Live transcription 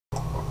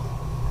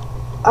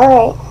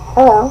Alright,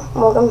 hello,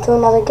 welcome to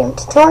another Gimp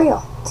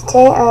tutorial.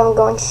 Today I am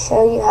going to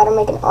show you how to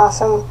make an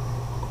awesome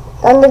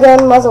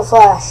gun-to-gun muzzle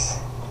flash.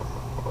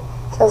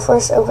 So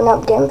first open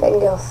up Gimp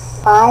and go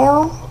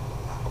File.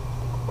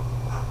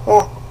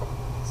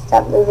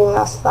 Stop moving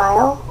mouse,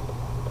 File.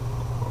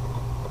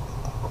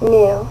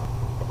 New.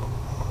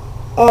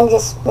 And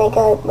just make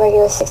a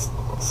regular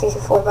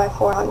 64 by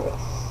 400.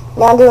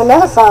 Now do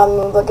another file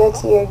new, but go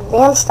to your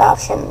advanced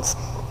options.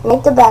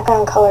 Make the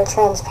background color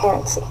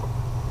transparency.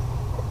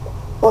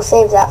 We'll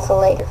save that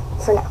for later,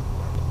 for now.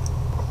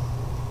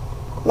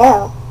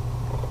 Now,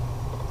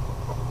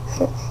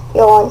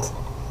 you'll want,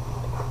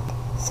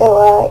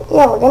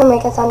 yeah, we're going to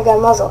make a gun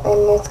muzzle,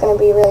 and it's going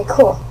to be really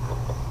cool.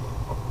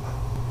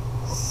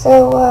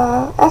 So,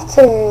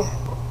 after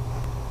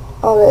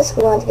all this,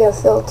 we want to go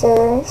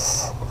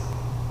Filters,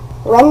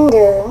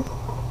 Render,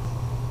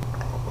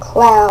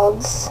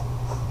 Clouds,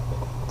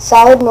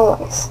 Solid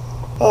Noise,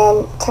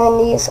 and turn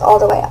these all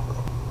the way up.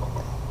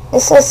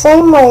 It's the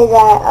same way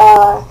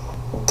that,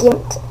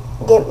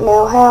 Gimp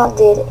Know-How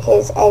did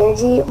his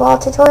energy ball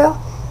tutorial,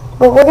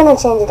 but we're going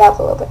to change it up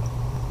a little bit.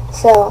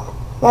 So,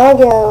 now I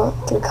go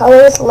to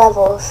Colors,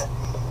 Levels,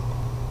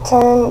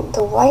 turn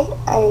the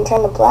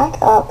black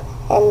up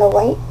and the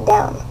white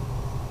down.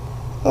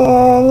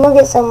 And you'll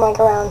get something like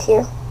around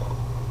here,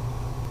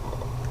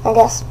 I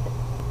guess.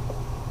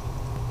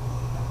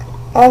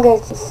 Now go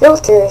to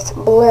Filters,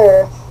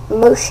 Blur,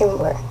 Motion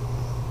Blur,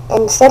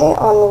 and set it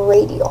on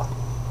Radial.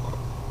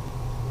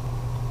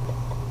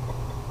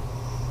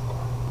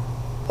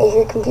 If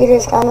your computer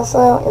is kind of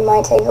slow, it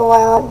might take a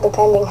while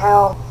depending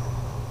how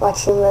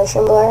much you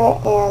motion blur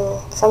it, and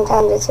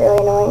sometimes it's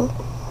really annoying.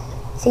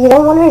 So you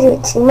don't want to do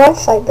it too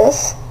much like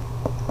this.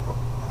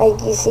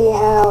 Like you see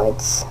how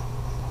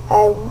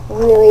I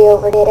really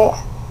overdid it.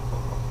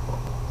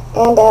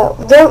 And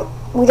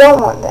we don't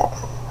want that.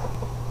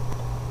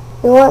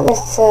 We want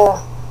this to,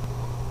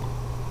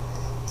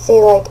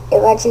 see, like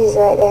if I choose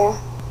right there,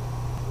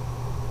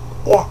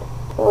 yeah,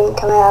 it wouldn't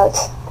come out.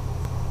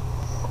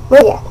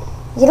 But yeah.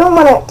 You don't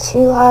want it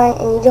too high,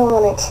 and you don't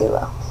want it too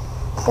low.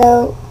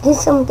 So, do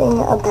something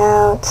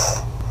about,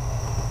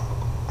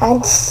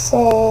 I'd say,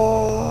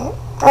 I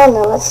don't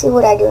know, let's see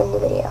what I do in the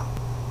video.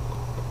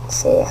 Let's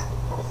see.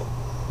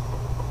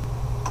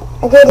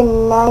 I go to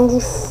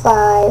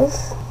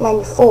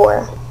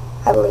 94,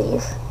 I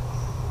believe.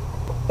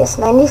 Yes,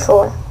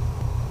 94.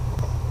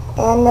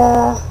 And,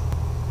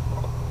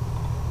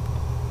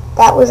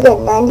 that was good,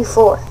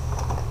 94.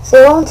 So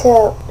you want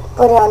to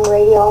put it on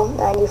Radial,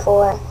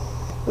 94.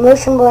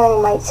 Motion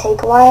blurring might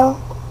take a while,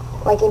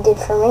 like it did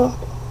for me,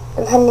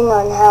 depending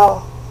on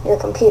how your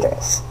computer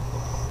is.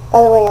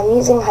 By the way, I'm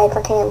using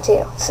HyperCam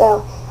too,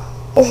 so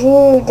if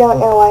you don't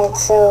know why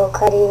it's so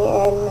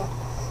cruddy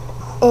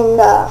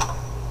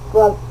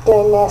while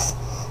doing this,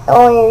 the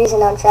only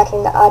reason I'm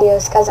tracking the audio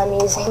is because I'm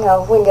using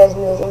a Windows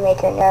Movie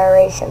Maker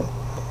narration.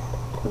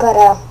 But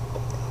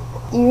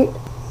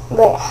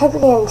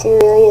HyperCam 2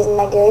 really isn't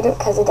that good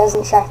because it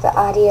doesn't track the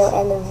audio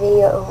and the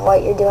video of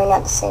what you're doing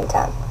at the same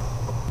time.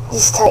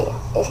 Just tell you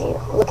if you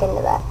look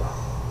into that.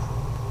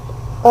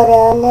 But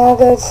now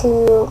go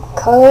to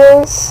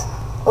Colors,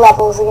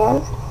 Levels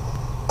again.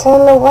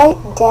 Turn the white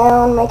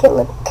down, make it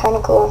look kind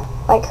of cool,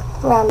 like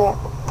around there.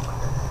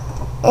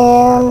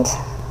 And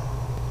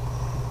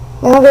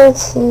now go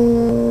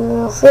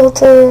to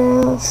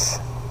Filters,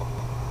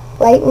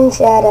 Light and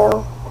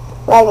Shadow,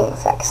 Lighting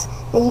Effects.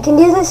 Now you can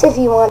do this if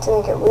you want to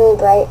make it really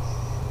bright,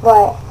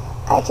 but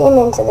I came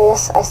into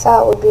this, I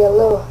saw it would be a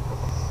little,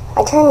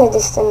 I turned the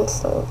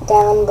distance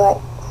down, but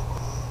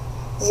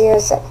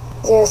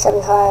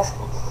 0.75.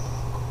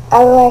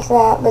 I like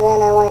that, but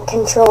then I went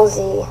Control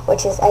Z,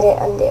 which is Edit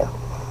Undo,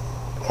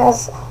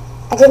 because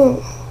I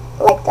didn't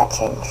like that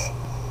change.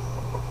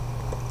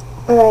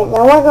 Alright,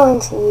 now we're going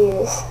to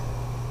use,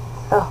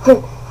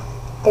 Alright,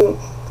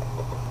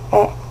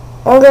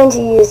 now we're going to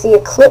use the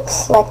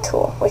Ellipse Select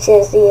tool, which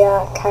is the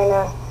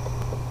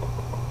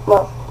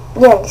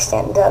you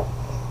understand, the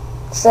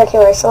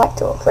circular select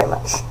tool, pretty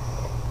much.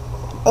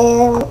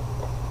 And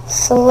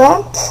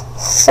select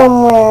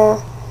somewhere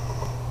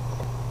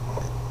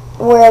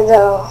where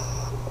the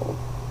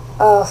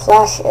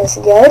flash is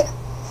good,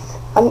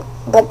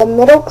 but the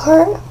middle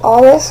part,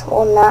 all this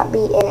will not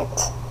be in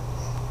it.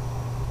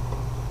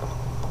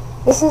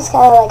 This is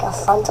kind of like a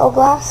frontal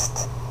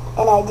blast,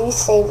 and I do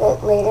save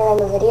it later in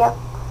the video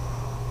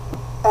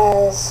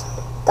as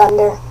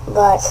thunder,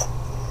 but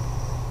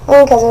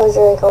only because it was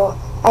really cool.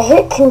 I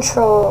hit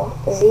Control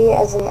Z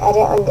as an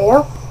edit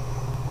undo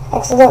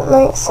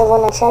accidentally, so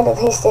when I tried to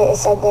paste it, it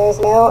said there is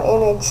no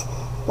image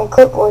in the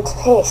clipboard to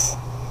paste.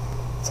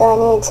 So I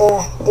need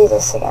to do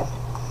this again.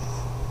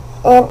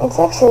 And it's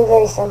actually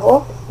very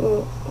simple.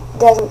 It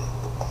doesn't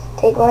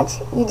take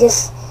much. You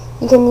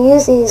can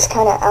use these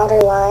kind of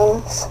outer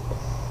lines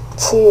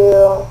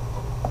to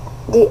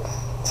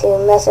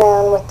mess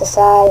around with the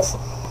size.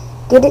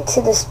 Get it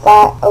to the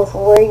spot of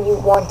where you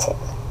want it.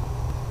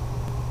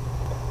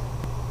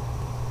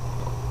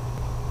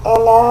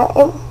 And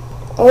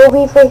it will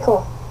be pretty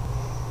cool.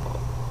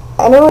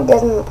 I know it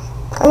doesn't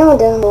I know it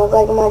doesn't look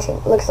like much.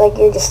 It looks like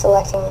you're just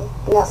selecting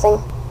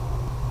nothing,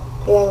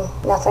 doing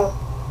nothing.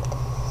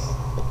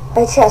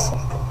 But trust me,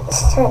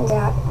 this turns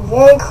out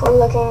very cool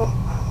looking.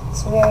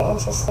 It's very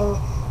interesting.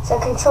 So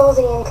Control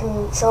Z and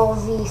Control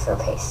V for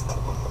paste.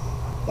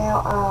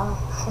 Now,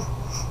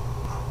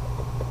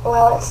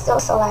 well, it's still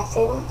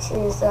selected.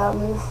 Choose the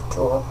move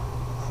tool.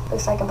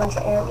 Looks like a bunch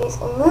of arrow keys,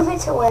 and move it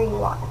to where you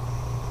want.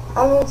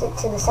 I moved it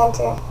to the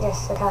center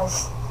just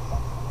because,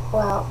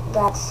 well,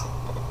 that's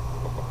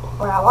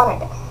where I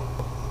wanted it.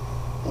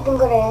 You can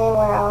put it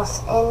anywhere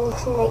else, and you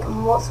can make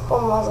multiple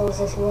muzzles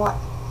if you want.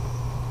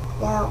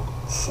 Now,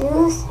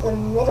 choose the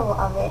middle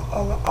of it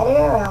and edit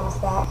around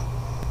with that.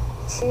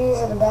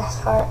 Choose the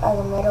best part of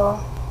the middle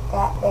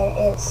that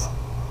there is.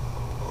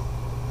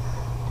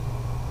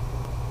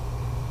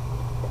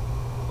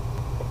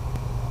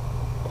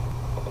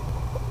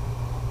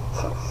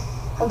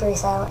 I'm pretty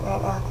silent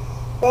right now.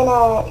 Then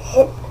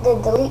hit the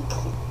delete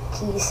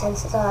key.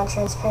 Since it's on a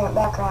transparent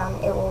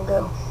background, it will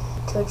go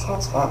to a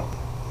transparent.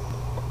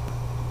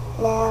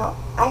 Now,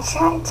 I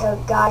tried to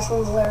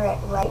Gaussian blur it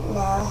right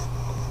now,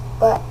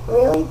 but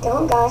really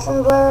don't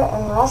Gaussian blur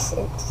unless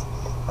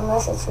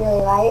it's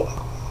really light,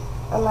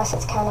 unless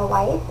it's kind of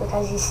white,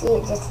 because you see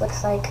it just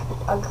looks like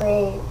a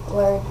gray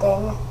blurred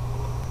thing,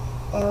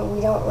 and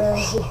we don't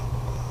really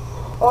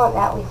want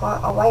that. We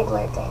want a white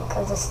blurred thing,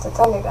 because it's the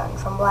Thunder Gun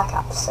from Black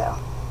Ops, so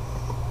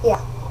yeah.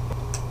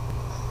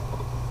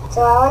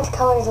 So I went to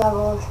colors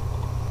leveled,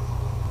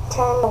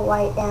 turned the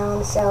white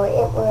down so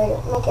it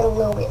would make it a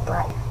little bit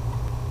brighter.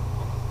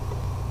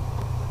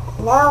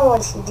 Now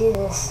once you do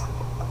this,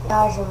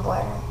 Gaussian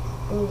blur,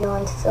 and you go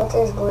into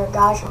filters, blur,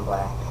 Gaussian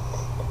blur,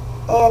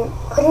 and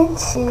put it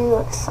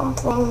to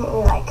something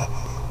you like.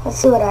 Let's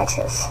see what I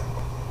chose.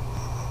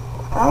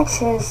 I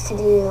chose to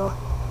do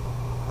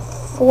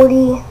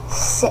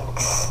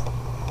 46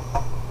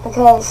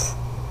 because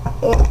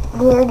it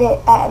blurred it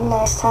at a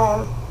nice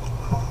time.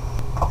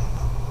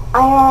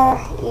 IRE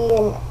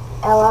and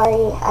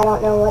LRE, I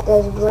don't know what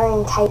those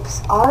blurring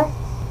types are.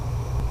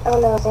 I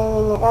don't know if they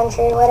mean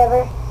adventure or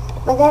whatever.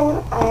 But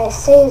then I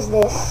saved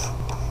this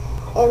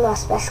in my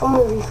special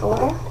movie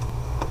folder.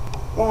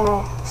 Then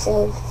I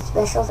saved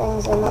special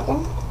things I'm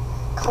making.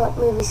 Call it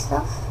movie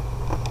stuff.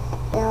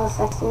 Now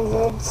effects and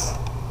vids.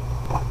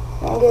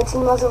 And I go to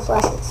muzzle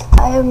flashes.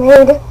 I have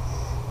made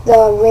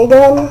the ray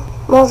gun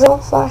muzzle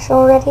flash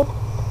already.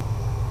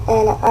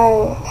 And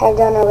I have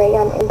done a ray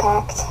gun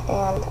impact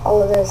and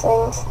all of those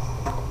things.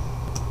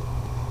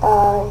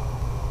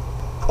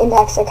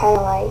 Impacts are kind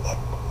of like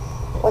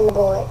when the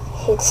bullet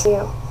hits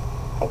you.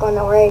 Like when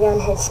the ray gun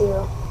hits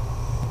you,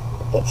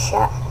 it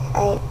shot.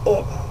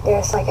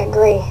 There's like a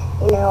gray,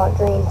 a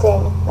green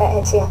thing that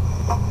hits you.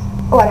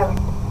 Whatever.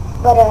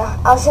 But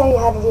I'll show you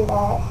how to do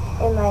that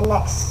in my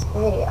next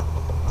video.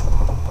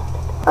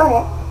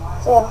 Alright,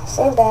 so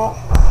save that.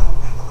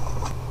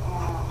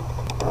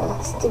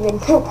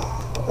 Stupid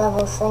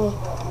level thingy.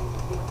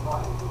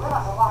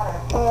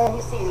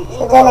 And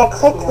so then I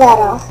clicked that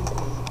off,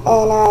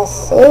 and I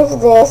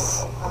saved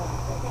this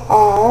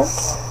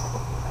as,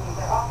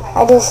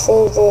 I just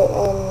saved it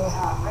in,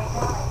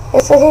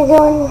 it's like I'm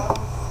going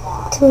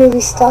to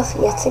movie stuff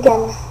yet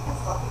again.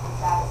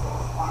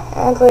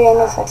 I put it in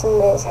effects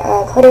and vids, and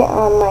I put it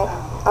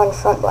on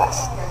front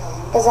blast.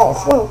 Because I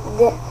think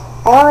that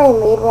I already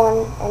made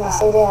one, and I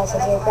saved it as a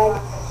JPEG,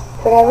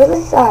 but I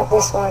really thought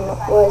this one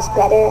was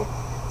better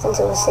since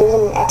it was saved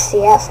in an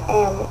XCF,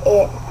 and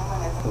it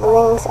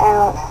brings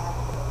out,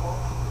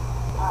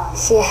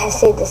 see, I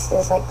saved this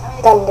as like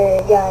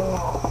Thunder Gun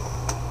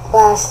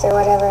Blast or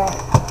whatever.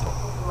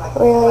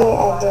 Really,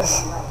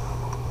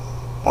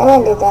 and I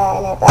did that,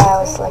 and I thought I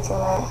was selecting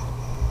that.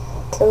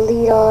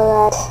 Delete all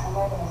of that,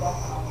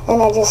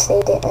 and I just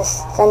saved it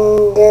as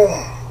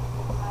Thundercat.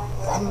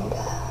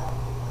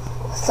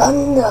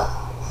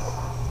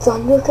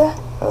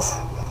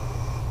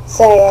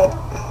 Sorry, I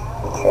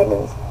heard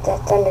of that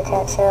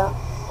Thundercat show.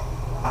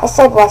 I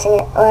started watching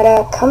it,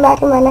 but come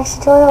back in my next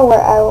tutorial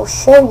where I will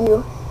show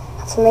you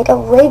how to make a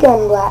ray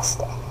gun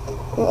blast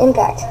and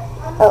impact.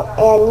 Oh,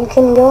 and you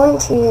can go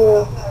into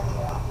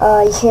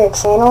your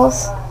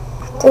channels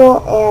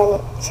tool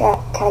and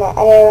kind of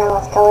edit around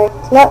with color.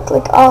 Do not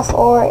click off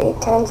or it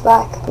turns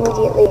black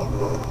immediately.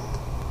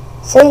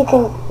 So you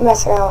can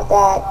mess around with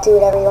that, do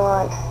whatever you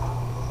want.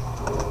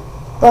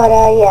 But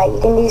yeah, you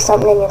can do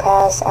something in your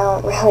paths. I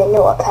don't really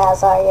know what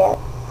paths are yet.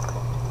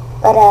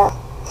 But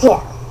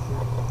yeah.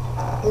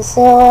 And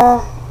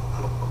so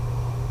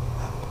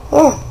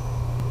yeah.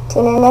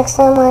 Tune in next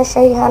time when I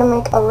show you how to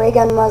make a ray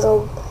gun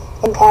muzzle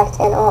impact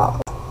and all.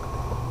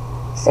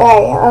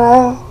 Sorry,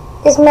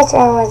 just mess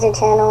around with your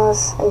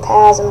channels and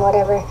paths and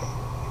whatever.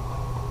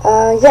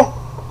 Yeah.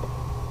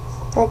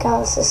 Like,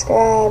 comment,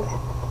 subscribe.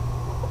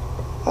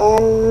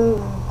 And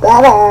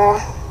bye-bye.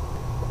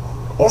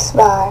 Yes,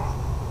 bye.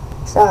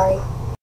 Sorry.